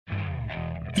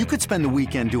You could spend the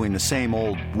weekend doing the same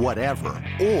old whatever,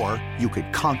 or you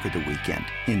could conquer the weekend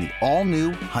in the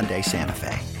all-new Hyundai Santa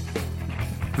Fe.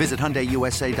 Visit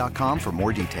HyundaiUSA.com for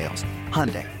more details.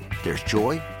 Hyundai, there's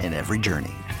joy in every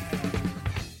journey.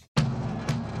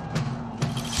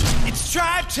 It's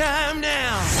drive time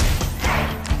now.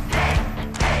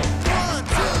 1,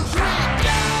 2, 3,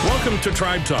 go! Welcome to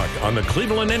Tribe Talk on the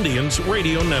Cleveland Indians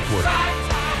Radio Network.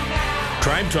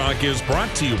 Tribe Talk is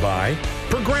brought to you by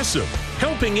Progressive,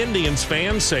 helping Indians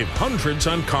fans save hundreds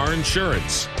on car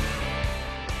insurance.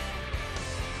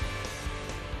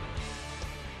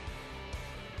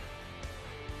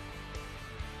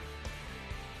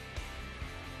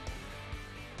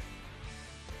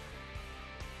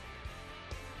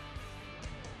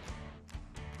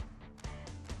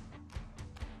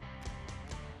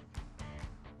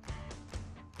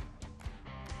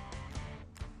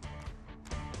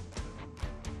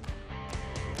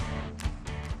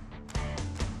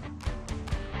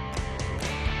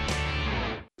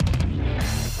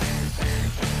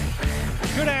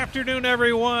 Good afternoon,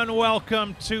 everyone.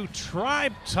 Welcome to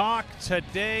Tribe Talk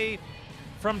today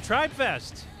from Tribe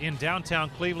Fest in downtown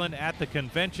Cleveland at the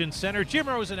Convention Center. Jim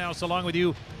Rosenhaus along with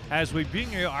you as we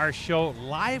bring you our show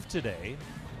live today,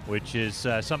 which is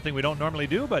something we don't normally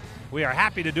do, but we are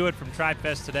happy to do it from Tribe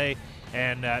Fest today.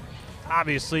 And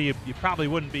obviously, you probably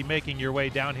wouldn't be making your way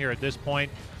down here at this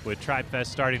point with Tribe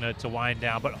Fest starting to wind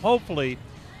down. But hopefully,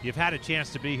 you've had a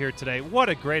chance to be here today. What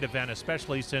a great event,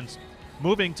 especially since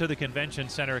moving to the Convention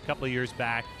Center a couple of years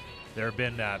back. There have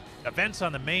been events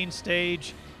on the main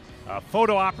stage,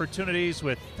 photo opportunities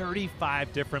with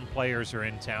 35 different players are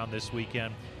in town this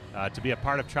weekend to be a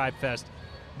part of Tribe Fest.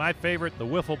 My favorite, the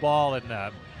wiffle ball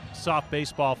and soft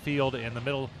baseball field in the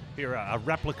middle here, a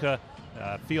replica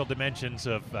field dimensions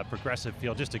of Progressive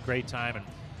Field. Just a great time, and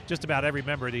just about every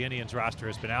member of the Indians roster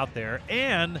has been out there.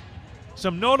 And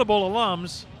some notable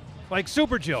alums like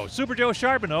Super Joe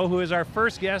Charbonneau, who is our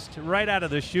first guest right out of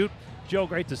the chute. Joe,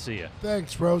 great to see you.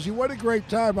 Thanks, Rosie. What a great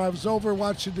time. I was over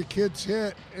watching the kids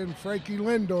hit, and Frankie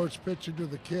Lindor's pitching to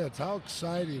the kids. How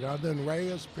exciting. Then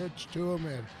Reyes pitched to him,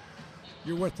 and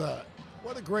you're with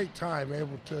what a great time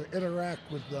able to interact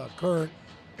with current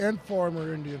and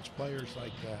former Indians players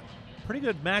like that. Pretty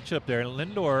good matchup there.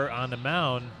 Lindor on the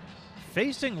mound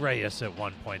facing Reyes at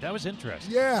one point. That was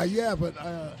interesting. Yeah, but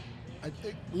I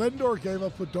think Lindor gave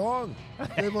up a dong.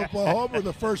 Gave up a homer.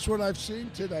 The first one I've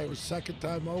seen today was second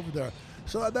time over there.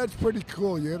 So that's pretty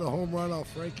cool. You hit a home run off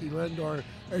Frankie Lindor,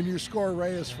 and you score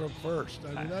Reyes from first.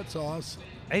 I mean, that's awesome.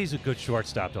 He's a good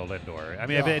shortstop, though, Lindor. I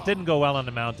mean, it didn't go well on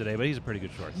the mound today, but he's a pretty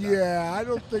good shortstop. Yeah, I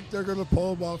don't think they're going to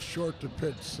pull him off short to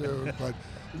pitch soon. But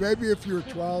maybe if you're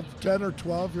 10 or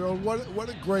 12-year-old, what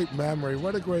a great memory.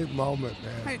 What a great moment,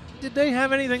 man. Hey, did they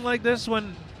have anything like this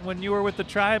when you were with the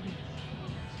Tribe?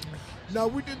 No,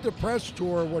 we did the press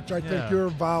tour, which I think you're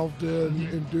involved in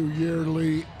and do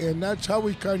yearly, and that's how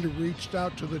we kind of reached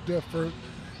out to the different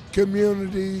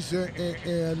communities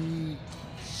and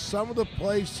some of the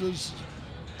places,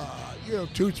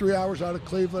 2-3 hours out of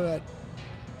Cleveland.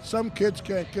 Some kids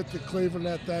can't get to Cleveland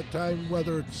at that time,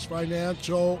 whether it's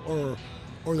financial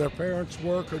or their parents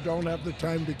work or don't have the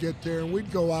time to get there, and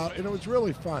we'd go out, and it was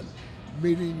really fun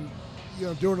meeting,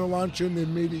 doing a luncheon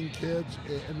and meeting kids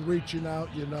and reaching out,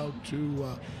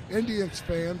 to Indians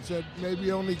fans that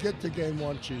maybe only get to game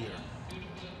once a year.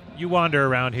 You wander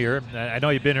around here. I know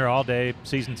you've been here all day,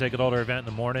 season ticket holder event in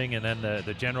the morning, and then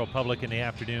the general public in the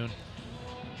afternoon.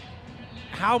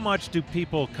 How much do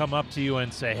people come up to you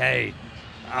and say, hey,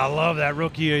 I love that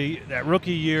rookie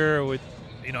year with,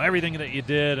 everything that you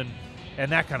did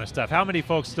and that kind of stuff? How many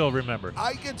folks still remember?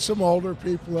 I get some older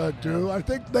people that do. I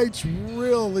think Nate's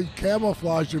really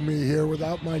camouflaging me here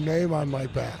without my name on my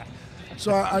back.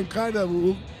 So I'm kind of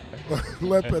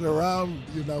limping around,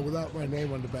 without my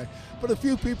name on the back. But a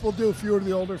few people do. A few of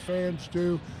the older fans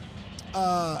do.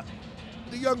 The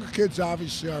younger kids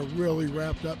obviously are really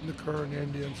wrapped up in the current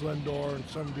Indians, Lindor and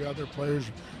some of the other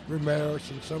players, Ramirez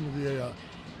and some of the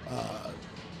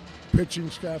pitching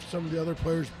staff, some of the other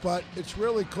players, but it's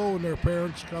really cool when their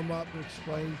parents come up and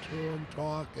explain to them,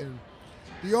 talk, and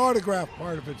the autograph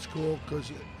part of it's cool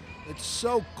because it's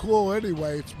so cool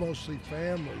anyway. It's mostly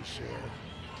families here,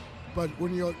 but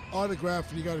when you autograph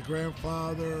and you got a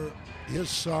grandfather, his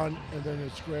son, and then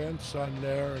his grandson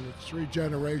there, and it's 3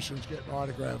 generations getting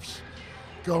autographs,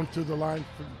 going through the line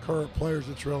for the current players,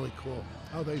 it's really cool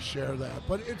how they share that.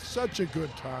 But it's such a good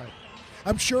time.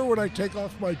 I'm sure when I take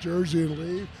off my jersey and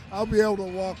leave, I'll be able to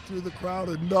walk through the crowd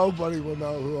and nobody will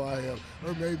know who I am,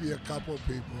 or maybe a couple of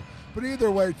people. But either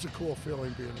way, it's a cool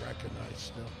feeling being recognized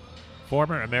still.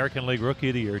 Former American League Rookie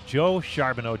of the Year, Joe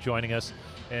Charbonneau, joining us.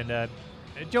 And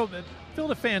Joe, fill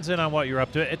the fans in on what you're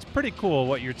up to. It's pretty cool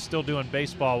what you're still doing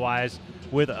baseball-wise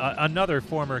with another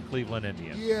former Cleveland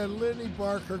Indian. Yeah, Lenny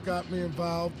Barker got me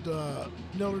involved.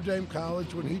 Notre Dame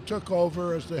College, when he took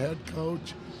over as the head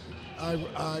coach,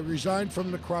 I resigned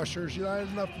from the Crushers. I had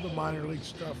enough of the minor league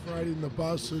stuff, riding the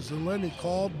buses, and Lenny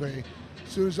called me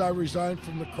as soon as I resigned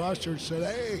from the Crushers, said,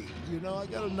 hey, I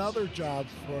got another job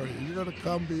for you. You're going to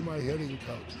come be my hitting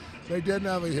coach. They didn't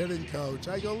have a hitting coach.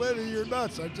 I go, Lenny, you're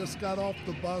nuts. I just got off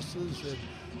the buses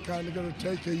and kind of going to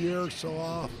take a year or so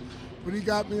off. But he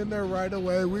got me in there right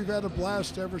away. We've had a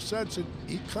blast ever since. And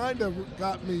he kind of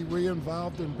got me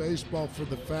re-involved in baseball for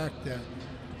the fact that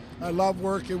I love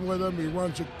working with him. He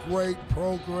runs a great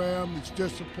program. He's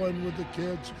disciplined with the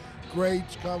kids.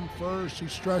 Grades come first. He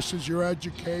stresses your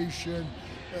education.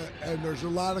 And there's a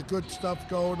lot of good stuff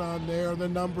going on there. And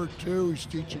then number 2, he's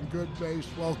teaching good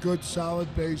baseball, good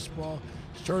solid baseball.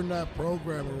 He's turned that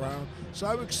program around. So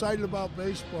I'm excited about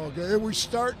baseball. And we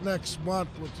start next month,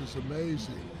 which is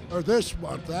amazing. Or this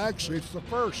month, actually. It's the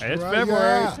 1st, It's right?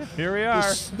 February. Yeah. Here we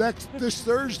are. This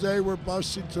Thursday, we're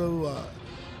busing to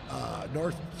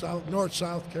North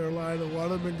South Carolina.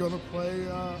 One of them going to play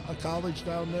a college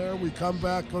down there. We come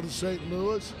back, go to St.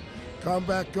 Louis. Come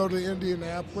back, go to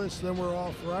Indianapolis, then we're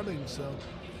off running. So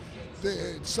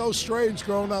it's so strange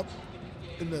growing up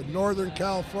in the Northern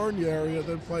California area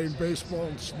than playing baseball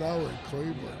in snow in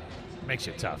Cleveland. Makes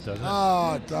you tough, doesn't it?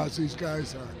 Oh, it does. These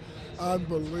guys are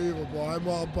unbelievable. I'm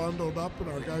all bundled up,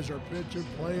 and our guys are pitching,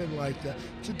 playing like that.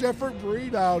 It's a different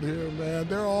breed out here, man.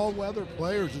 They're all weather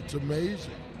players. It's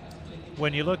amazing.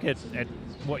 When you look at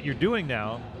what you're doing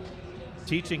now,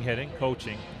 teaching hitting,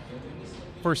 coaching,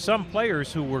 for some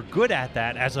players who were good at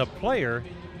that as a player,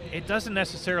 it doesn't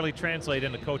necessarily translate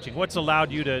into coaching. What's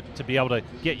allowed you to be able to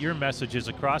get your messages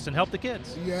across and help the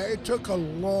kids? Yeah, it took a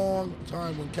long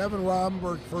time. When Kevin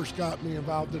Romberg first got me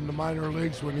involved in the minor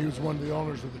leagues, when he was one of the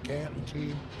owners of the Canton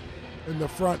team in the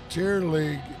Frontier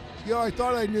League, I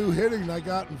thought I knew hitting, and I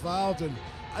got involved, and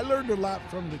I learned a lot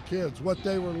from the kids, what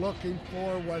they were looking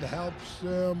for, what helps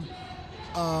them.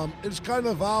 It's kind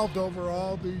of evolved over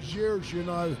all these years,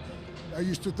 I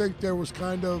used to think there was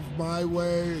kind of my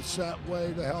way, a set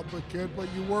way to help a kid, but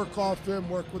you work off them,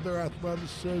 work with their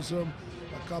athleticism,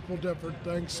 a couple different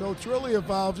things. So it's really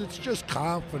evolved. It's just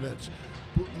confidence.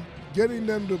 Getting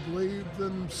them to believe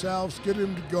themselves, getting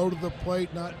them to go to the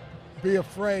plate, not be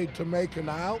afraid to make an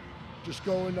out. Just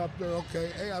going up there,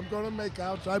 okay, hey, I'm going to make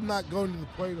outs. I'm not going to the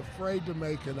plate afraid to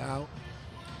make an out.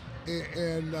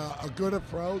 And a good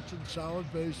approach and solid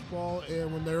baseball.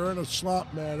 And when they're in a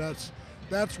slump, man,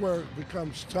 that's where it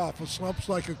becomes tough. A slump's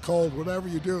like a cold. Whatever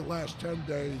you do, it lasts 10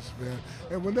 days, man.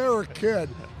 And when they're a kid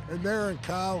and they're in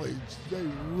college, they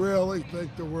really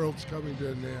think the world's coming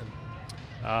to an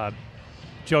end.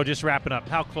 Joe, just wrapping up,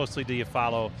 how closely do you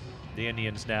follow the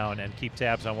Indians now and keep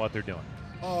tabs on what they're doing?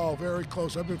 Oh, very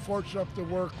close. I've been fortunate enough to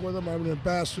work with them. I'm an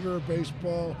ambassador of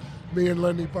baseball. Me and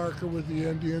Lenny Barker with the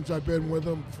Indians. I've been with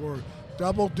them for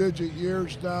double-digit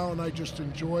years now, and I just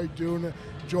enjoy doing it.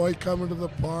 Enjoy coming to the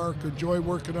park. Enjoy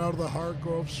working out of the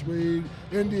Hargrove Suite.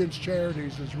 Indians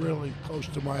Charities is really close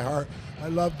to my heart. I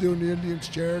love doing the Indians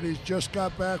Charities. Just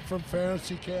got back from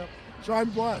fantasy camp, so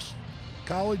I'm blessed.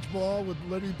 College ball with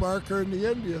Lenny Barker and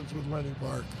the Indians with Lenny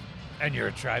Barker. And you're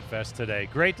at Tribe Fest today.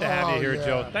 Great to have you here, yeah.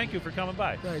 Joe. Thank you for coming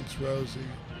by. Thanks, Rosie.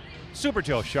 Super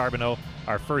Joe Charbonneau,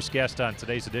 our first guest on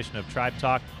today's edition of Tribe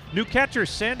Talk. New catcher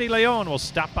Sandy Leon will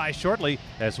stop by shortly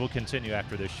as we'll continue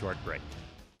after this short break.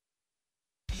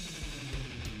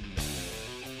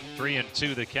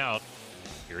 3-2 the count.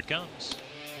 Here it comes.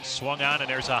 Swung on, and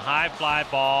there's a high fly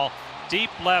ball.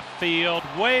 Deep left field,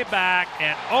 way back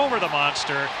and over the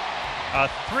monster. A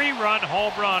 3-run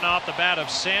home run off the bat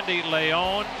of Sandy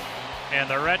Leon. And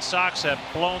the Red Sox have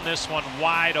blown this one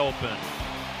wide open.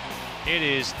 It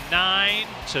is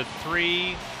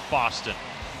 9-3 Boston.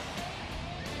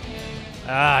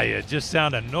 You just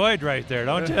sound annoyed right there,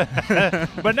 don't you?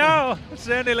 But now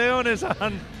Sandy Leon is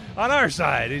on our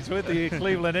side. He's with the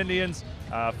Cleveland Indians.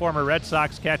 Former Red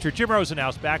Sox catcher Jim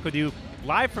Rosenhaus back with you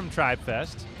live from Tribe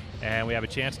Fest. And we have a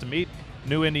chance to meet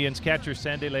new Indians catcher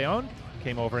Sandy Leon.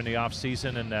 Came over in the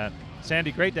offseason. And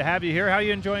Sandy, great to have you here. How are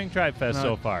you enjoying Tribe Fest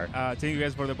so far? Thank you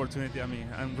guys for the opportunity. I mean,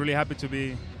 I'm really happy to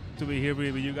be here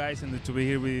with you guys and to be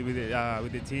here with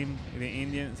the team, with the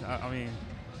Indians. I mean,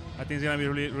 I think it's gonna be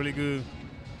really good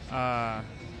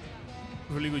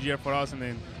year for us. And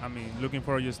then, I mean, looking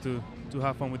forward just to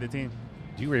have fun with the team.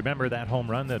 Do you remember that home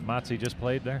run that Motzi just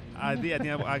played there? I did.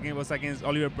 I think it was against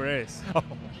Oliver Perez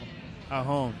at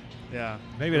home. Yeah.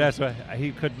 Maybe that's why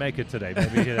he could make it today.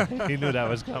 Maybe he knew that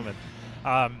was coming.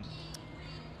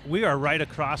 We are right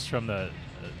across from the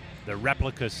the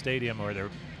replica stadium where their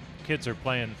kids are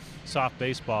playing soft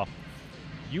baseball.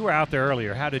 You were out there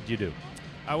earlier. How did you do?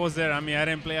 I was there. I mean, I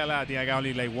didn't play a lot. I think I got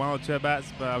only like 1 or 2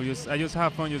 at-bats, but I just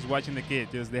have fun just watching the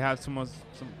kids. Just they have so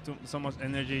much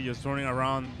energy, just running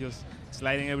around, just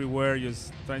sliding everywhere,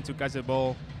 just trying to catch the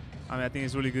ball. I mean, I think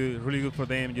it's really good for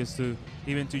them just to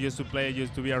play,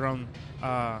 just to be around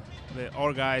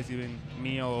our guys, even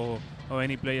me or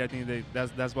any player. I think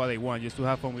that's what they want, just to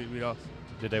have fun with us.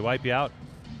 Did they wipe you out?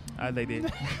 They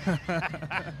did.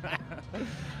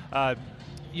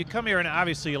 You come here, and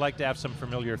obviously you like to have some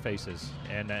familiar faces.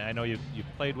 And I know you've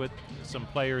played with some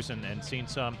players and seen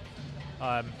some.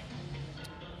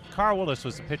 Carl Willis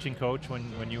was the pitching coach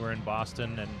when you were in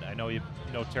Boston, and I know you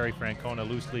know Terry Francona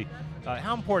loosely.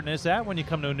 How important is that when you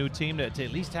come to a new team to at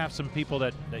least have some people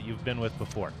that you've been with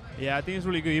before? Yeah, I think it's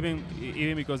really good,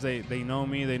 even because they know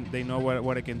me, they know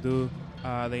what I can do,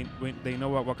 they know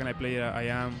what kind of player I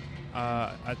am.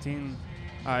 I think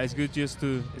it's good just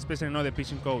to, especially know the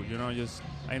pitching coach.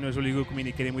 I know it's really good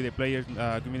communicating with the players,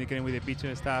 communicating with the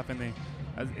pitching staff, and then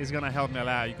it's gonna help me a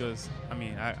lot because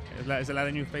it's a lot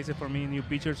of new faces for me, new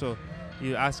pitchers. So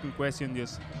you asking questions,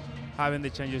 just having the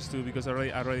changes too, because I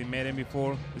already met him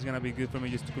before. It's gonna be good for me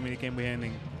just to communicate with him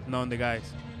and knowing the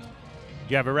guys.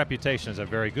 You have a reputation as a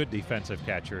very good defensive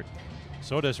catcher.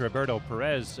 So does Roberto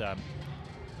Perez.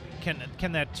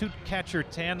 Can that two-catcher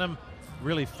tandem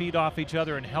really feed off each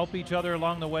other and help each other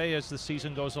along the way as the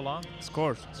season goes along? Of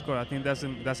course. I think that's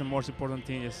the most important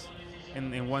thing is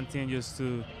in one team, just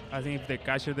to, I think if the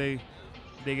catcher they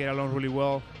get along really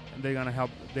well, they're gonna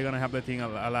help the team a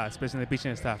lot, especially the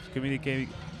pitching staff. Communicate.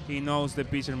 He knows the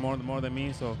pitcher more than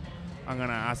me, so I'm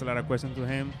gonna ask a lot of questions to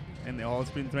him in the all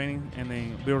spring training, and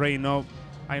then we already know.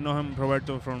 I know him,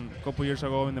 Roberto, from a couple years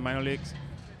ago in the minor leagues,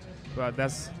 but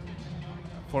that's,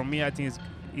 for me, I think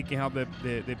he can help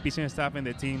the pitching staff and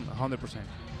the team 100%.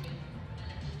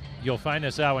 You'll find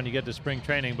this out when you get to spring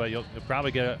training, but you'll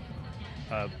probably get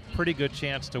a pretty good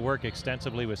chance to work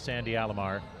extensively with Sandy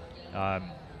Alomar,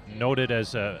 noted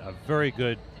as a very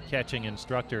good catching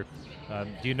instructor.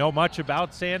 Do you know much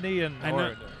about Sandy?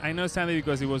 I know Sandy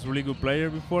because he was a really good player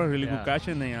before, really good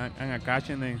catcher, and I'm a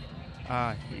catcher, and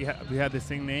we had the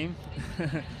same name.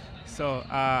 So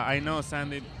I know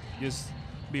Sandy just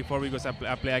before, because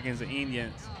I play against the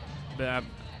Indians. But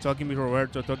talking with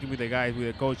Roberto, talking with the guys, with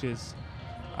the coaches,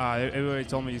 everybody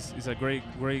told me he's a great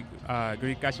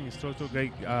catching instructor,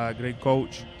 great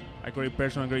coach, a great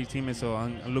person, a great teammate. So I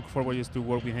look forward just to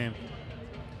work with him.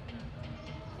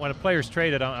 When a player's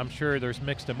traded, I'm sure there's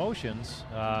mixed emotions.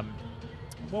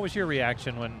 What was your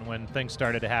reaction when things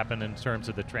started to happen in terms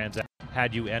of the transaction?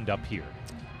 How'd you end up here?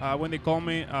 When they called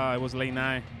me, it was late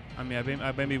night. I mean,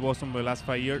 I've been with Boston for the last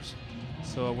 5 years.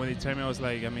 So when they told me, I was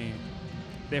like,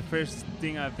 the first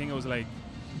thing I think it was like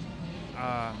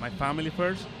my family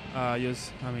first.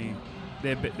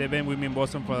 They've been with me in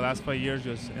Boston for the last 5 years,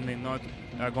 and they're not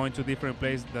going to different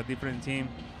places, the different team.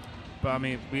 But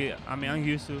I'm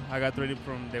used to. I got traded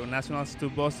from the Nationals to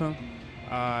Boston,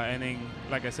 and then,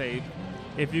 like I say,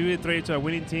 if you get traded to a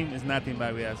winning team, it's nothing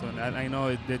bad with that. So I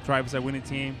know the Tribe is a winning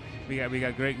team. We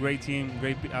got great team,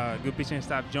 good pitching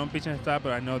staff, young pitching staff,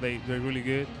 but I know they're really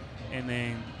good. And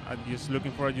then I'm just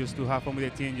looking forward just to have fun with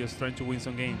the team, just trying to win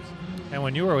some games. And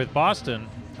when you were with Boston,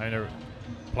 I know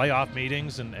playoff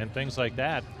meetings and things like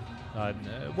that.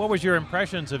 What was your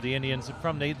impressions of the Indians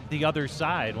from the other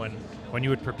side when you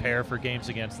would prepare for games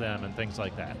against them and things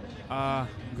like that?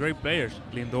 Great players,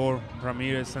 Lindor,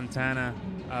 Ramirez, Santana,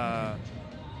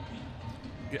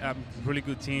 really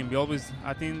good team.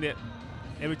 I think that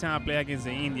every time I play against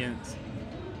the Indians,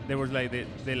 there was like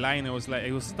the line. It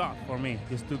was tough for me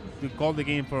just to call the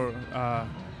game for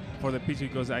the pitcher,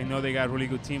 because I know they got a really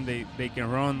good team. They can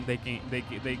run, they can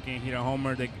hit a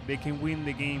homer, they can win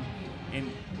the game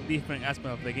in different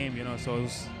aspects of the game. So it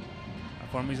was,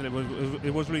 for me,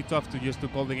 it was really tough to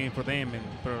call the game for them.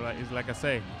 But it's like I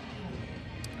say,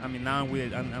 now I'm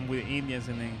with the Indians,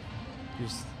 and then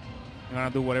just I'm gonna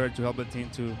do whatever to help the team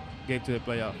to get to the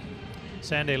playoff.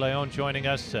 Sandy Leon joining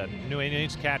us, New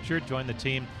Indians catcher, joined the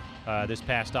team this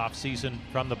past offseason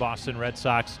from the Boston Red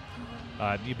Sox.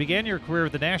 You began your career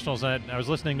with the Nationals, and I was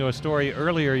listening to a story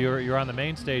earlier. You're on the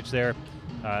main stage there.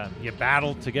 You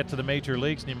battled to get to the major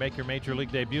leagues, and you make your major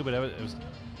league debut. But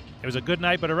it was a good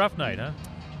night, but a rough night, huh?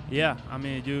 Yeah,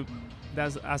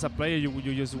 as a player,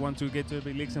 you just want to get to the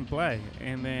big leagues and play.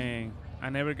 And then I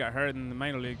never got hurt in the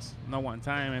minor leagues, not one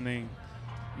time. And then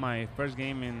my first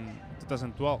game in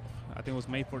 2012. I think it was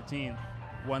May 14.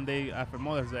 One day after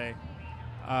Mother's Day,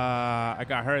 I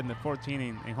got hurt in the 14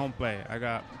 in home play. I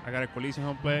got a collision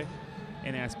home play,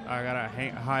 and then I got a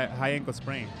high ankle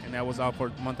sprain, and I was out for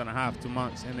a month and a half, 2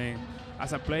 months. And then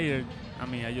as a player, I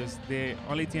mean, the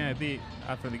only thing I did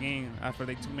after the game, after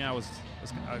they took me out, was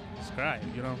cry,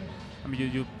 you know. I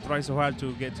mean, you try so hard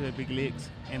to get to the big leagues,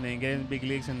 and then get in the big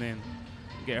leagues, and then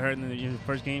get hurt in the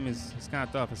first game is kind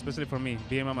of tough, especially for me,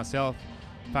 being by myself.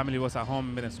 Family was at home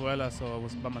in Venezuela, so I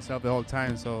was by myself the whole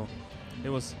time. So it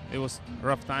was a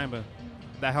rough time, but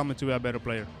that helped me to be a better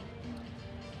player.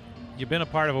 You've been a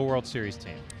part of a World Series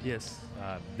team. Yes.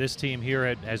 This team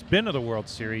here has been to the World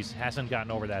Series, hasn't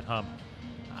gotten over that hump.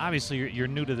 Obviously, you're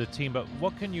new to the team, but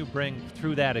what can you bring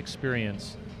through that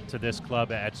experience to this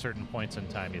club at certain points in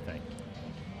time, you think?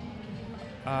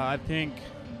 I think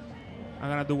I'm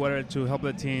going to do whatever to help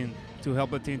the team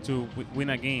to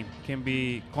win a game. Can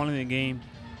be calling the game,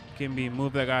 can be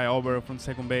move the guy over from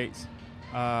second base.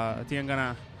 I think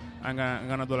I'm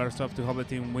gonna do a lot of stuff to help the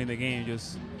team win the game.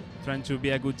 Just trying to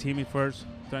be a good teammate first,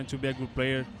 trying to be a good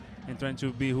player, and trying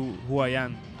to be who I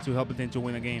am to help the team to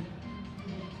win a game.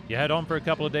 You head home for a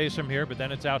couple of days from here, but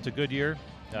then it's out to Goodyear.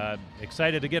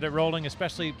 Excited to get it rolling,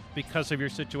 especially because of your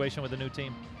situation with the new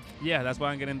team? Yeah, that's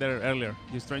why I'm getting there earlier.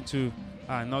 Just trying to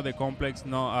know the complex,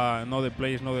 know the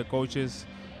players, know the coaches,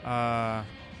 and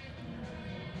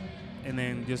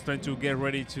then just trying to get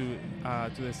ready to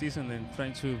the season and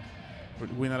trying to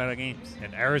win a lot of games.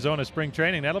 And Arizona spring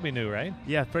training, that'll be new, right?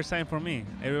 Yeah, first time for me.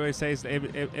 Everybody says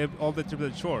all the trips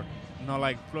are short, not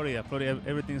like Florida. Florida,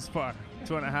 everything's far,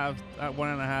 2.5,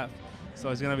 1.5. So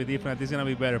it's gonna be different. It's gonna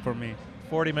be better for me.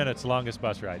 40 minutes, longest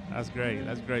bus ride. That's great.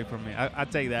 That's great for me. I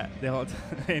take that the whole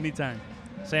anytime.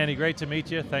 Sandy, great to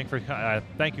meet you. Thank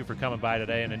you for coming by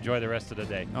today, and enjoy the rest of the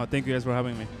day. Oh, thank you guys for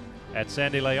having me. That's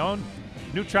Sandy Leon,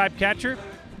 new Tribe catcher,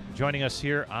 joining us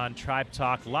here on Tribe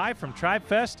Talk live from Tribe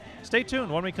Fest. Stay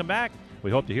tuned. When we come back,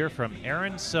 we hope to hear from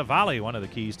Aaron Civale, one of the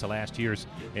keys to last year's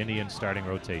Indians starting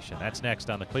rotation. That's next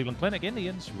on the Cleveland Clinic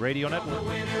Indians Radio Network. The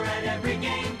winner at every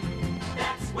game,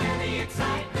 that's when the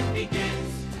excitement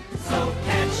begins. So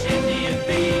catch Indian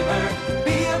fever,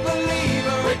 be a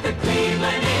believer with the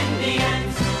Cleveland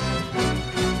Indians.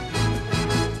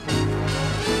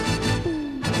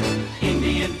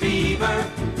 Indian fever,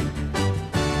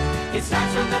 it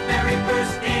starts from the very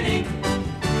first inning.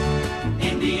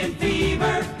 Indian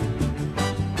fever,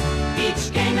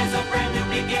 each game is a brand new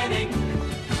beginning.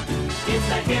 It's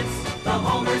the hits, the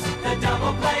homers, the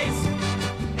double plays.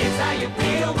 It's how you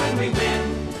feel when we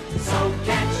win. So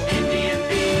catch Indian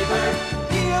fever,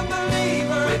 be a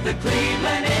believer with the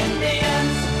Cleveland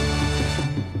Indians.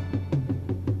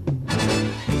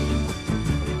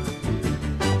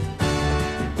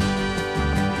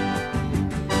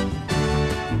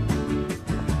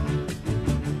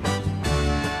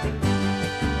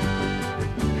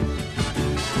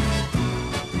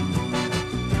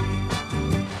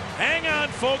 Hang on,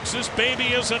 folks, this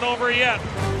baby isn't over yet.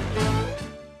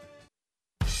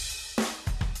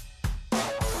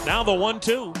 Now the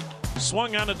 1-2.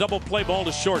 Swung on a double play ball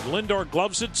to short. Lindor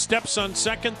gloves it, steps on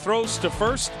second, throws to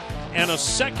first, and a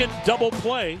second double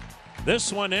play.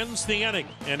 This one ends the inning.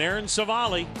 And Aaron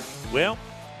Civale, well,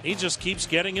 he just keeps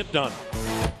getting it done.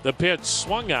 The pitch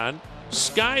swung on,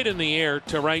 skied in the air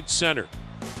to right center.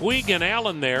 Puig and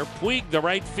Allen there. Puig, the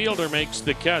right fielder, makes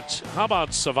the catch. How about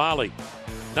Civale?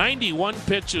 91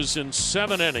 pitches in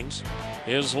 7 innings,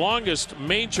 his longest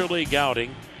major league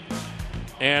outing.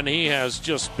 And he has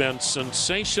just been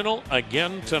sensational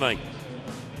again tonight.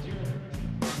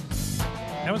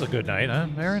 That was a good night, huh,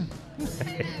 Aaron?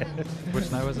 Which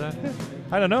night was that?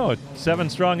 I don't know. 7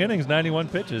 strong innings, 91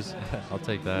 pitches. I'll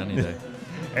take that any day.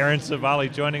 Aaron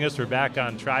Civale joining us. We're back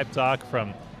on Tribe Talk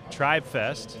from Tribe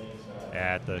Fest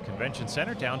at the Convention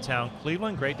Center, downtown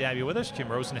Cleveland. Great to have you with us. Jim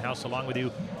Rosenhaus along with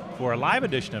you for a live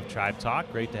edition of Tribe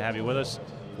Talk. Great to have you with us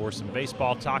for some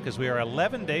baseball talk as we are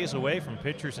 11 days away from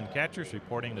pitchers and catchers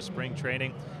reporting to spring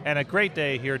training. And a great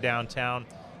day here downtown.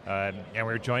 And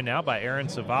we're joined now by Aaron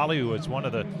Civale, who is one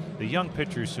of the young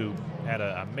pitchers who had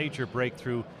a major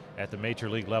breakthrough at the major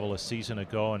league level a season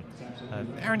ago. And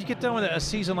Aaron, you get done with a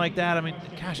season like that, I mean,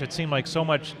 gosh, it seemed like so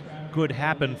much good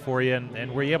happened for you.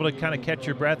 And were you able to kind of catch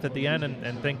your breath at the end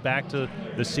and think back to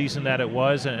the season that it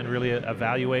was and really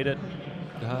evaluate it?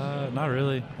 Not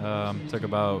really. Took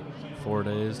about 4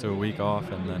 days to a week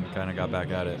off and then kind of got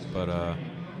back at it. But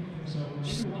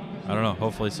just, I don't know.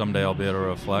 Hopefully someday I'll be able to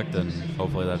reflect, and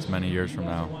hopefully that's many years from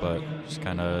now. But just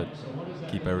kind of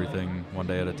keep everything one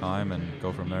day at a time and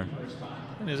go from there.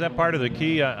 And is that part of the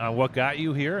key on what got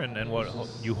you here and what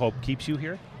you hope keeps you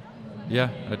here? Yeah,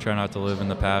 I try not to live in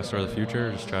the past or the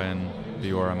future. Just try and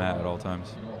be where I'm at all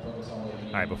times.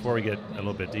 All right, before we get a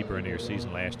little bit deeper into your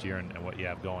season last year and what you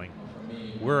have going,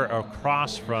 we're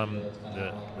across from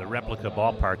the replica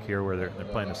ballpark here where they're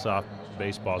playing the soft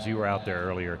baseballs. You were out there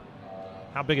earlier.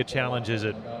 How big a challenge is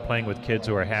it playing with kids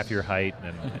who are half your height?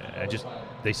 And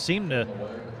they seem to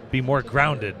be more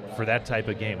grounded for that type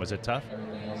of game. Was it tough?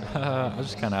 I was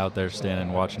just kind of out there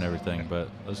standing, watching everything, but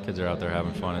those kids are out there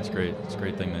having fun. It's great. It's a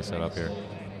great thing they set up here.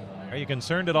 Are you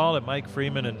concerned at all that Mike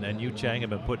Freeman and Yu Chang have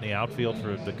been put in the outfield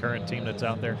for the current team that's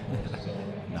out there?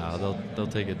 No, they'll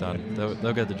take it done.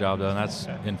 They'll get the job done. That's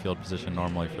infield position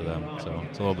normally for them, so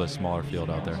it's a little bit smaller field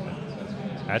out there.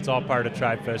 That's all part of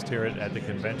Tribe Fest here at the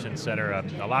Convention Center.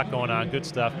 A lot going on, good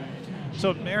stuff.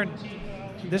 So, Aaron,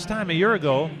 this time a year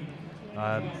ago,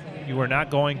 you were not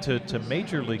going to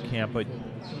Major League camp, but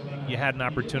you had an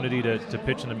opportunity to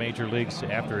pitch in the Major Leagues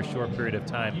after a short period of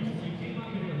time.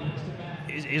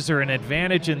 Is there an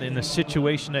advantage in the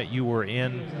situation that you were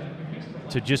in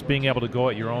to just being able to go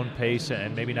at your own pace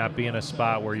and maybe not be in a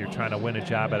spot where you're trying to win a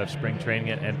job out of spring training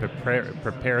and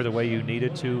prepare the way you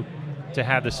needed to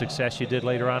have the success you did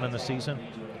later on in the season?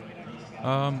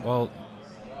 Well,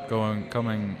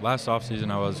 coming last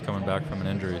offseason, I was coming back from an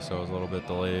injury, so I was a little bit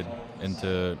delayed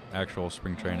into actual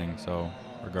spring training. So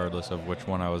regardless of which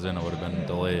one I was in, it would have been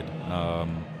delayed.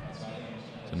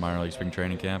 In minor league spring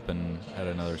training camp and had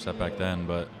another setback then.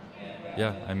 But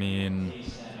yeah, I mean,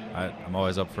 I'm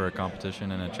always up for a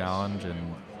competition and a challenge,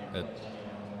 and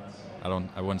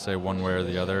I wouldn't say one way or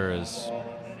the other is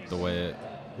the way it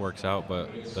works out, but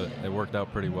it worked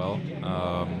out pretty well.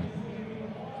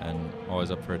 And always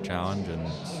up for a challenge, and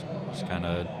just kind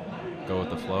of go with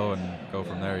the flow and go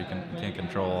from there. You can't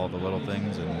control all the little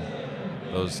things,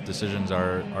 and those decisions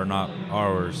are not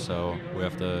ours, so we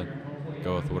have to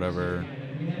go with whatever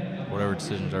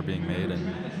decisions are being made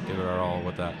and give it our all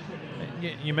with that.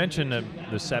 You mentioned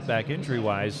the setback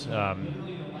injury-wise.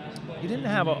 You didn't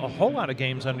have a whole lot of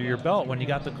games under your belt when you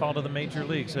got the call to the major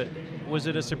leagues. Was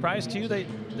it a surprise to you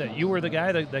that you were the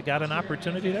guy that got an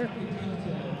opportunity there?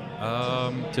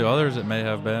 To others it may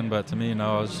have been, but to me,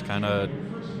 no. I was just kind of,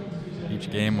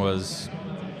 each game was,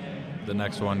 the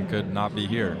next one could not be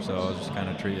here, so I was just kind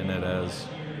of treating it as,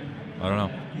 I don't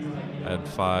know. I had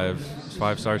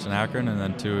five starts in Akron and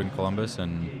then 2 in Columbus,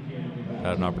 and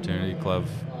had an opportunity. Clev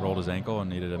rolled his ankle and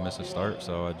needed to miss a start,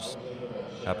 so I just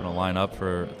happened to line up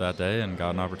for that day and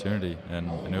got an opportunity. And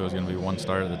I knew it was going to be one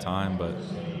start at a time, but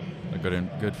a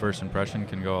good first impression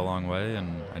can go a long way.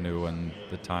 And I knew when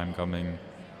the time coming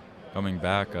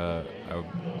back, I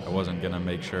wasn't going to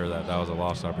make sure that was a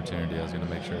lost opportunity. I was going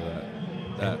to make sure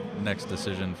that next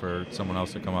decision for someone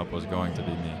else to come up was going to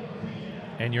be me.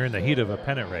 And you're in the heat of a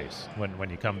pennant race when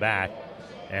you come back,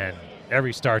 and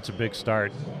every start's a big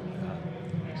start.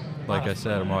 Like I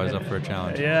said, I'm always up for a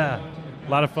challenge. Yeah. A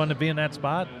lot of fun to be in that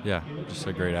spot? Yeah, just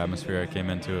a great atmosphere. I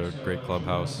came into a great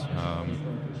clubhouse.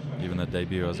 Even the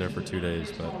debut, I was there for 2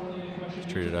 days, but was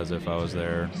treated as if I was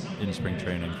there in spring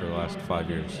training for the last 5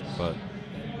 years. But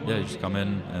yeah, you just come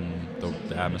in, and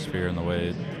the atmosphere and the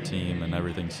way the team and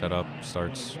everything's set up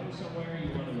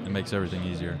it makes everything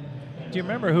easier. Do you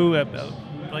remember who,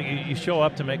 like you show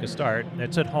up to make a start, and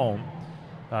it's at home.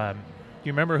 Do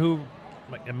you remember who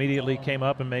immediately came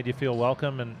up and made you feel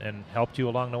welcome and helped you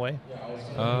along the way?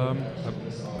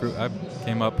 I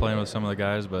came up playing with some of the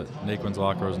guys, but Naquin's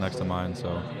locker was next to mine,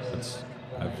 so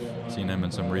I've seen him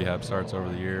in some rehab starts over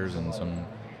the years and some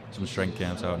strength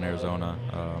camps out in Arizona.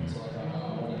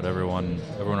 But everyone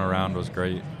around was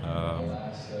great.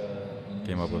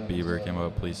 Came up with Bieber, came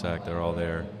up with Plesac, they're all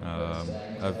there.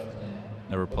 I've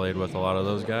never played with a lot of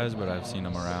those guys, but I've seen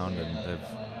them around, and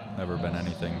they've never been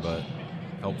anything but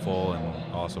helpful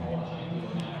and awesome.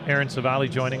 Aaron Civale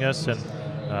joining us,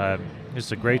 and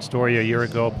it's a great story. A year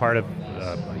ago, part of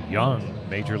a young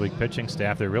major league pitching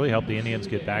staff that really helped the Indians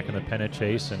get back in the pennant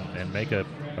chase and make a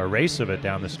race of it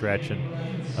down the stretch. And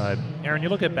Aaron, you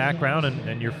look at background,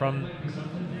 and you're from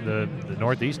the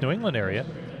Northeast New England area.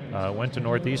 Went to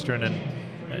Northeastern,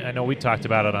 and I know we talked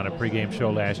about it on a pregame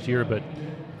show last year, but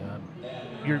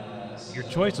your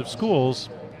choice of schools,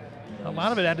 a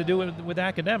lot of it had to do with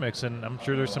academics, and I'm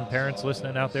sure there's some parents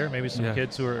listening out there, maybe some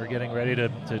kids who are getting ready to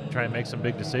try and make some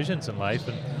big decisions in life.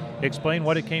 And explain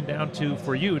what it came down to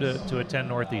for you to attend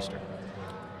Northeastern.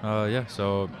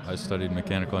 So I studied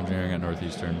mechanical engineering at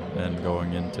Northeastern, and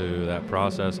going into that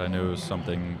process, I knew it was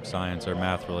something science or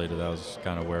math related. That was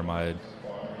kind of where my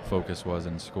focus was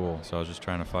in school. So I was just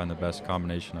trying to find the best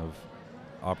combination of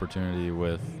opportunity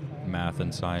with math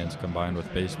and science combined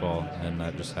with baseball, and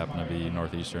that just happened to be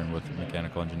Northeastern with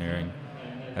mechanical engineering.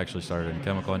 Actually started in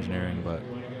chemical engineering, but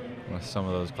some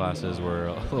of those classes were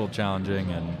a little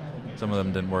challenging, and some of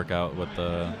them didn't work out with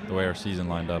the way our season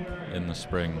lined up in the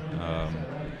spring.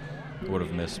 would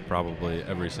have missed probably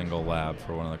every single lab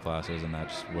for one of the classes, and that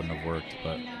just wouldn't have worked.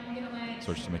 But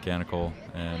switched to mechanical,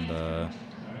 and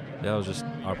yeah, it was just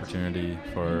opportunity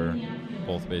for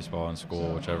both baseball and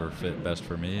school, whichever fit best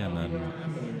for me, and then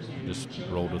just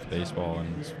rolled with baseball,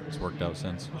 and it's worked out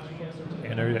since.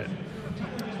 And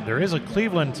there is a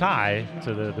Cleveland tie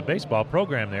to the baseball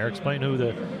program there. Explain who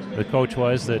the coach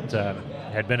was that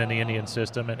had been in the Indian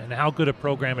system, and how good a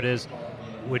program it is,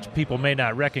 which people may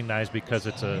not recognize because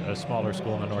it's a smaller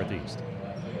school in the Northeast.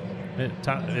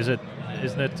 Isn't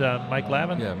it Mike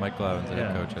Lavin? Yeah, Mike Lavin's the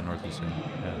head coach at Northeastern.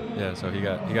 Yeah, so he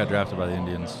got drafted by the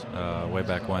Indians way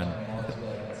back when.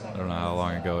 I don't know how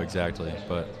long ago exactly,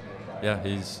 but yeah,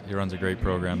 he runs a great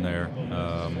program there.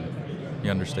 He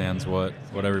understands what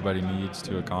everybody needs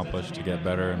to accomplish to get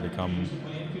better and become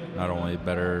not only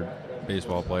better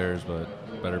baseball players but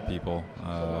better people.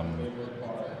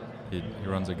 He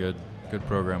runs a good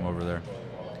program over there.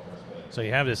 So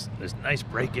you have this nice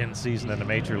break-in season in the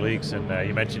major leagues, and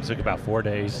you mentioned it took about 4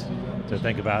 days to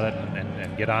think about it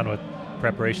and get on with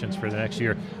preparations for the next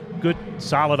year. Good,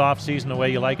 solid off season the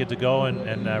way you like it to go,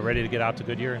 and ready to get out to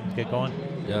Goodyear and get going?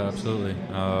 Yeah, absolutely.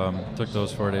 Took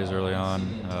those 4 days early on.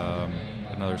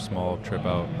 Another small trip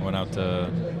out. Went out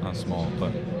to, not small,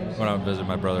 but went out and visited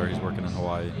my brother. He's working in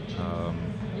Hawaii.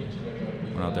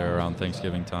 Went out there around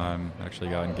Thanksgiving time. Actually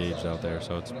got engaged out there,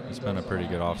 so it's been a pretty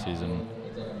good off season,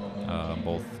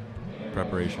 both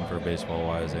preparation for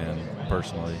baseball-wise and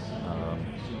personally.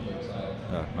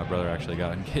 My brother actually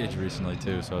got engaged recently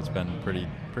too, so it's been pretty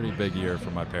big year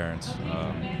for my parents.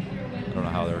 I don't know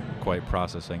how they're quite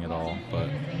processing it all, but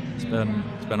it's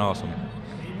been awesome.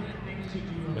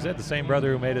 Was that the same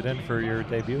brother who made it in for your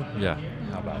debut? Yeah.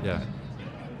 How about that?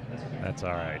 That's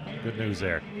all right. Good news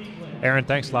there. Aaron,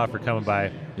 thanks a lot for coming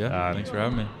by. Yeah, thanks for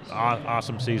having me.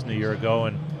 Awesome season a year ago,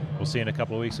 and we'll see you in a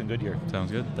couple of weeks in Goodyear.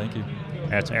 Sounds good. Thank you.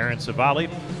 That's Aaron Civale,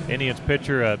 Indians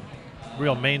pitcher, a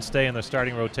real mainstay in the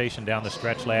starting rotation down the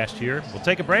stretch last year. We'll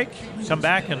take a break, come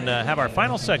back, and have our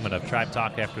final segment of Tribe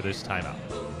Talk after this timeout.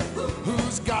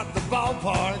 Who's got the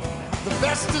ballpark? The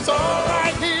best is all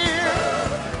right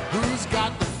here. Who's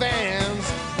got the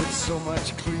fans with so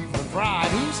much Cleveland pride?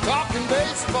 Who's talking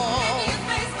baseball?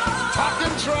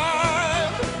 Talking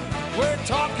Tribe. We're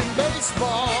talking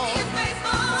baseball.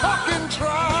 Talking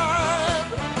Tribe.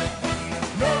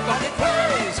 Nobody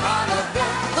plays harder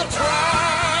than the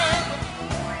Tribe.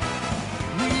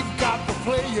 We've got the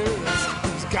players.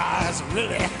 These guys are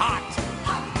really hot.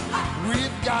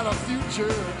 We've got a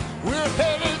future. We're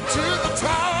headed to the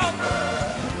top.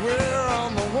 We're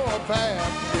on the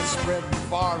warpath. It's spreading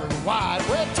far and wide.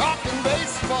 We're talking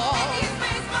baseball.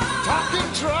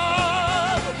 Talking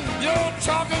Tribe. You're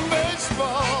talking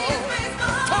baseball.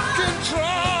 Talking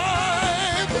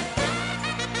Tribe.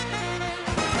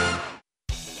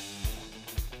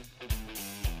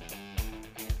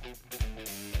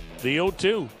 The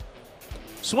 0-2.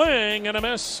 Swing and a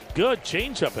miss. Good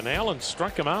changeup, and Allen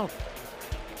struck him out.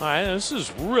 All right, this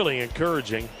is really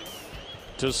encouraging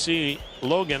to see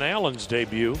Logan Allen's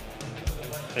debut.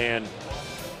 And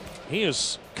he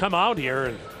has come out here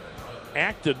and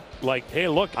acted like, hey,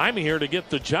 look, I'm here to get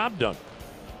the job done.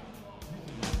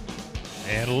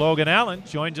 And Logan Allen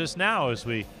joins us now as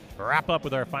we wrap up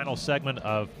with our final segment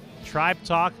of Tribe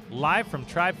Talk, live from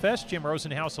Tribe Fest. Jim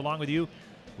Rosenhaus along with you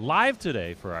live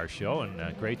today for our show,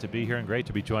 and great to be here and great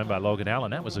to be joined by Logan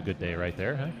Allen. That was a good day right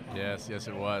there, huh? Yes,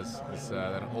 it was.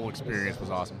 That whole experience was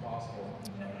awesome.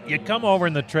 You come over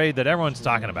in the trade that everyone's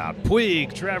talking about,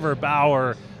 Puig, Trevor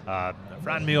Bauer,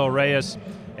 Franmil Reyes,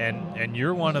 and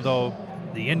you're one of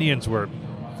the Indians were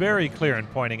very clear in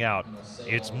pointing out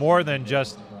it's more than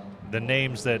just the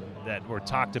names that were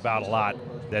talked about a lot,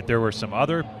 that there were some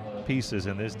other pieces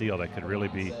in this deal that could really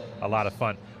be a lot of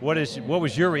fun. What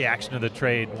was your reaction to the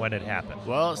trade when it happened?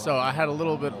 Well, so I had a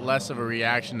little bit less of a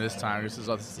reaction this time. This is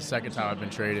the second time I've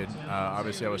been traded.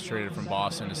 Obviously, I was traded from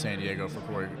Boston to San Diego for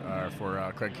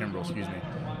Craig Kimbrell, excuse me.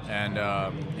 And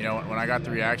when I got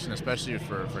the reaction, especially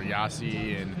for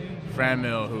Yasi and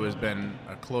Franmil, who has been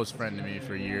a close friend to me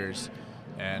for years,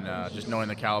 and just knowing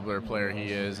the caliber of player he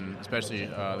is, and especially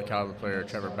the caliber player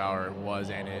Trevor Bauer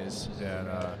was and is,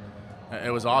 and it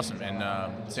was awesome. And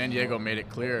San Diego made it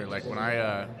clear, like when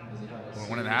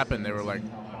it happened, they were like,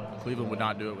 Cleveland would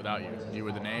not do it without you. You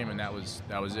were the name, and that was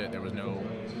it. There was no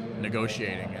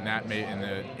negotiating, and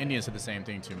the Indians said the same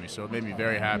thing to me. So it made me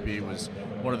very happy. It was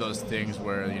one of those things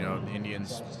where the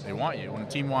Indians, they want you. When a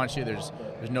team wants you, there's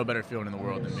no better feeling in the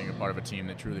world than being a part of a team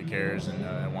that truly cares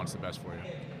and wants the best for you.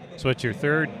 So it's your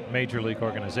third major league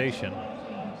organization.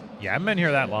 You haven't been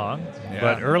here that long, Yeah.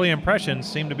 but early impressions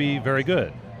seem to be very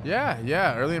good.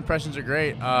 Yeah. Early impressions are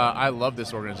great. I love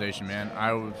this organization, man.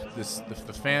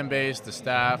 The fan base, the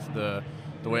staff, the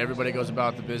way everybody goes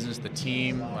about the business, the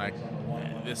team, like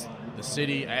the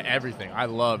city, everything. I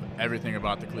love everything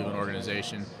about the Cleveland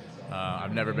organization.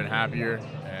 I've never been happier,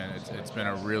 and it's been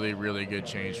a really, really good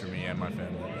change for me and my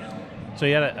family. So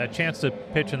you had a chance to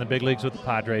pitch in the big leagues with the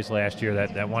Padres last year,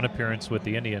 that one appearance with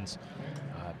the Indians.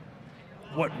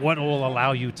 What will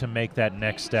allow you to make that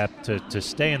next step to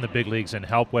stay in the big leagues and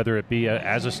help, whether it be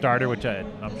as a starter, which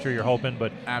I'm sure you're hoping,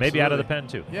 but Absolutely. maybe out of the pen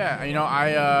too? Yeah,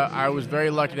 I was very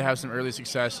lucky to have some early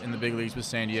success in the big leagues with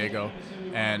San Diego,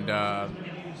 and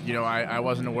I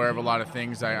wasn't aware of a lot of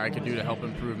things I could do to help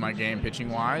improve my game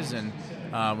pitching-wise, and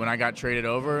when I got traded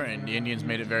over, and the Indians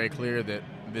made it very clear that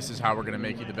this is how we're going to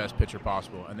make you the best pitcher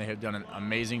possible, and they have done an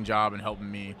amazing job in helping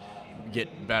me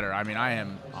get better. I mean, I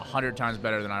am 100 times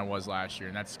better than I was last year,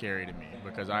 and that's scary to me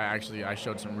because I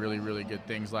showed some really, really good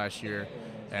things last year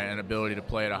and an ability to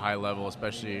play at a high level,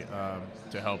 especially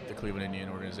to help the Cleveland Indian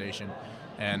organization.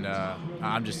 And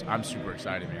I'm super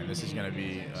excited, man. This is going to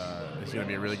be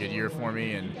a really good year for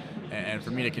me, and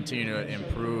for me to continue to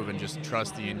improve and just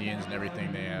trust the Indians and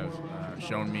everything they have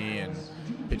shown me, and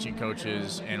pitching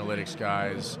coaches, analytics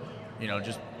guys,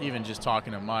 just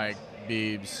talking to Mike,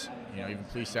 Beebs, even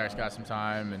Plesac's got some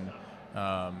time,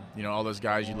 and all those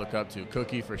guys you look up to,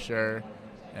 Cookie for sure,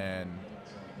 and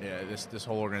yeah, this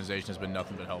whole organization has been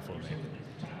nothing but helpful to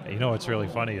me. What's really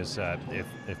funny is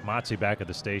if Motzi back at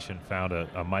the station found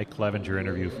a Mike Clevenger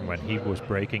interview from when he was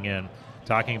breaking in,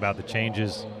 talking about the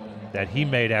changes that he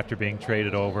made after being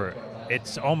traded over,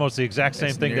 it's almost the exact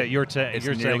same thing that you're saying right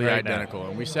now. It's nearly identical.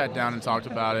 And we sat down and talked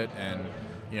about it, and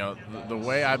the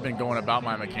way I've been going about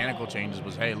my mechanical changes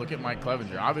was, hey, look at Mike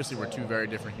Clevenger. Obviously, we're two very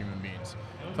different human beings.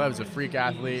 Cleve's a freak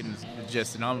athlete and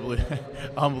just an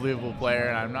unbelievable player,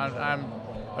 and I'm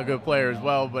a good player as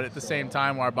well, but at the same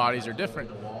time, our bodies are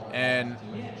different. And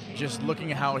just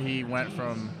looking at how he went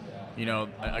from,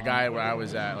 a guy where I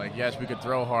was at, like, yes, we could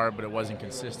throw hard, but it wasn't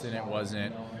consistent. It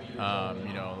wasn't,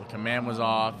 the command was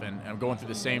off, and I'm going through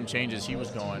the same changes he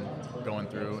was going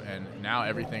through, and now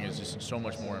everything is just so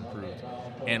much more improved.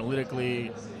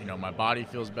 Analytically, my body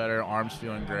feels better, arms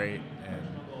feeling great,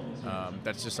 and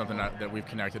that's just something that we've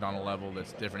connected on a level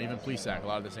that's different. Even Plesac, a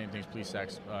lot of the same things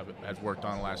Plesac has worked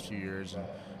on the last few years, and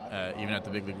even at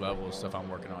the big league level is stuff I'm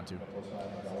working on too.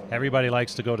 Everybody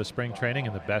likes to go to spring training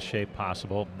in the best shape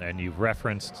possible, and you've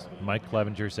referenced Mike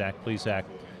Clevenger, Zach Plesac.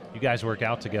 You guys work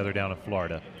out together down in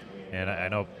Florida, and I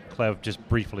know Clev just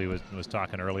briefly was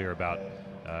talking earlier about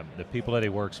the people that he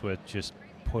works with just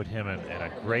put him in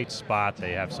a great spot.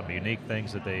 They have some unique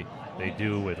things that they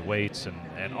do with weights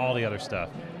and all the other stuff.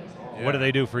 Yeah. What do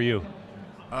they do for you?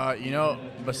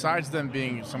 Besides them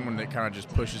being someone that kind of just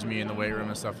pushes me in the weight room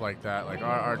and stuff like that, like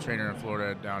our trainer in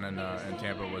Florida down in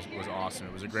Tampa was awesome.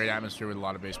 It was a great atmosphere with a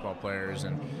lot of baseball players,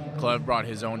 and Clev brought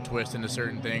his own twist into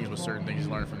certain things with certain things he's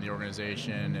learned from the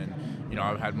organization, and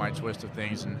I've had my twist of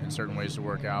things in certain ways to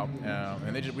work out,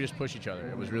 and we just push each other.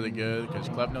 It was really good because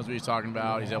Clev knows what he's talking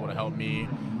about. He's able to help me.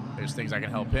 There's things I can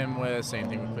help him with. Same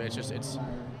thing with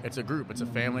it's a group. It's a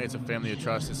family. It's a family of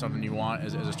trust. It's something you want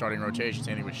as a starting rotation.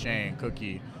 Same thing with Shane,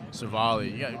 Cookie,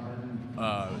 Savali,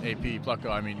 AP, Plucko.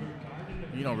 I mean,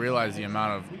 you don't realize the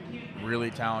amount of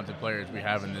really talented players we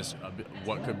have in this,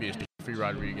 what could be a Free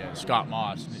Rodriguez, Scott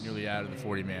Moss, newly added the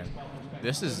 40-man.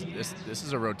 This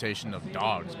is a rotation of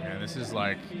dogs, man.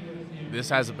 This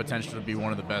has the potential to be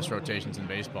one of the best rotations in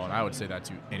baseball, and I would say that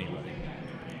to anybody.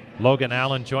 Logan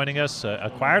Allen joining us,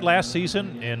 acquired last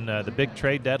season in the big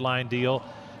trade deadline deal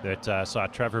that saw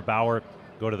Trevor Bauer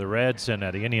go to the Reds, and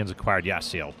the Indians acquired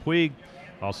Yasiel Puig,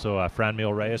 also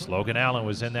Franmil Reyes. Logan Allen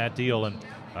was in that deal, and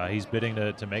he's bidding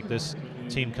to make this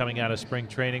team coming out of spring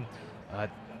training.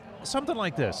 Something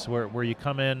like this, where you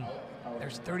come in,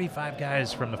 there's 35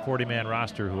 guys from the 40-man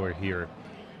roster who are here,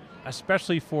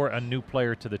 especially for a new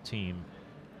player to the team.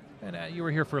 And you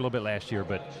were here for a little bit last year,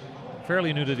 but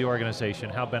fairly new to the organization.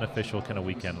 How beneficial can a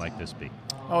weekend like this be?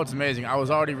 Oh, it's amazing. I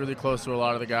was already really close to a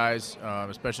lot of the guys,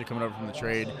 especially coming over from the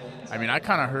trade. I mean, I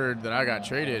kind of heard that I got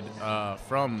traded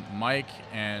from Mike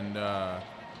and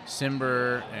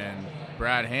Simber and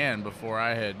Brad Hand before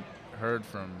I had heard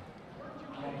from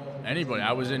anybody.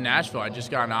 I was in Nashville. I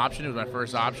just got an option. It was my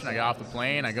first option. I got off the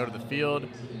plane. I go to the field.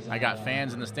 I got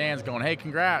fans in the stands going, hey,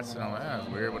 congrats. And I'm like, that's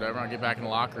weird, whatever. I get back in the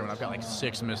locker room, and I've got like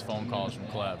 6 missed phone calls from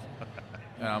Clev.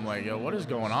 And I'm like, yo, what is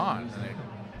going on? And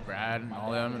Brad and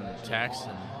all them and text,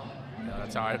 and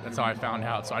that's how I found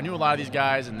out. So I knew a lot of these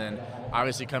guys, and then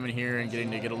obviously coming here and getting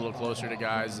to get a little closer to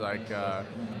guys like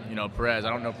Perez. I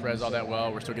don't know Perez all that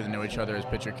well. We're still getting to know each other as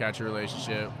pitcher-catcher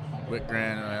relationship.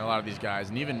 Whitgren, and a lot of these guys,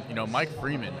 and even Mike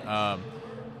Freeman.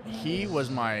 he was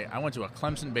I went to a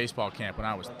Clemson baseball camp when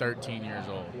I was 13 years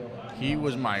old. He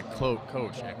was my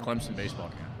coach at Clemson baseball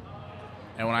camp.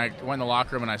 And when I went in the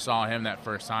locker room and I saw him that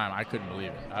first time, I couldn't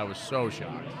believe it. I was so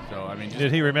shocked. So, I mean,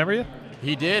 did he remember you?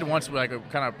 He did. Once, like, it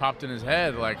kind of popped in his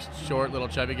head, like, short, little,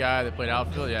 chubby guy that played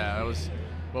outfield. Yeah, that was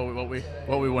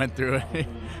what we went through.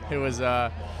 It was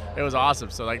awesome.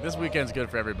 So, like, this weekend's good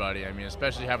for everybody. I mean,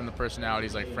 especially having the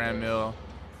personalities like Fran Mill,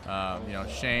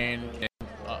 Shane,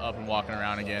 up and walking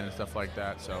around again and stuff like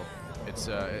that. So it's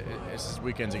this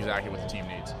weekend's exactly what the team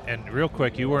needs. And real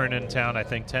quick, you weren't in town, I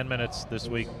think, 10 minutes this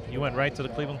week. You went right to the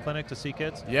Cleveland Clinic to see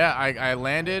kids? Yeah, I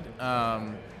landed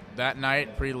that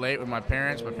night pretty late with my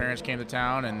parents. My parents came to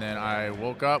town, and then I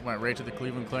woke up, went right to the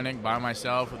Cleveland Clinic by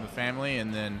myself with the family,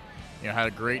 and then had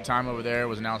a great time over there. It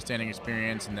was an outstanding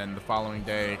experience. And then the following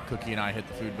day, Cookie and I hit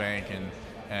the food bank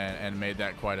and made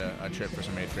that quite a trip for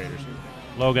some 8th graders.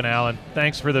 Logan Allen,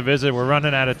 thanks for the visit. We're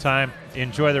running out of time.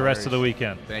 Enjoy the rest of the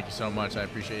weekend. Thank you so much. I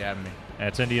appreciate you having me.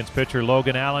 That's Indians pitcher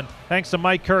Logan Allen. Thanks to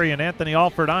Mike Curry and Anthony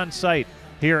Alford on site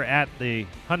here at the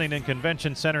Huntington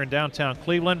Convention Center in downtown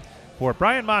Cleveland. For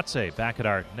Brian Motze back at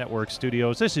our network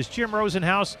studios, this is Jim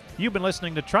Rosenhaus. You've been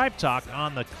listening to Tribe Talk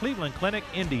on the Cleveland Clinic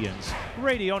Indians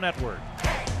Radio Network.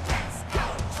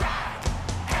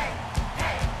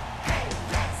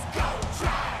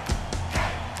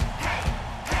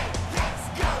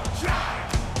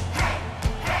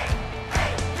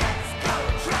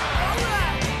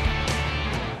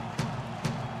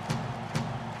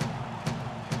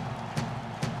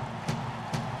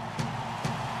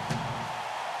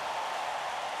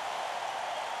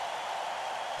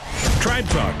 Tribe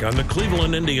Talk on the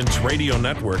Cleveland Indians Radio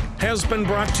Network has been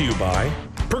brought to you by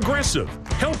Progressive,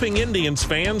 helping Indians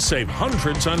fans save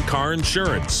hundreds on car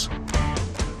insurance.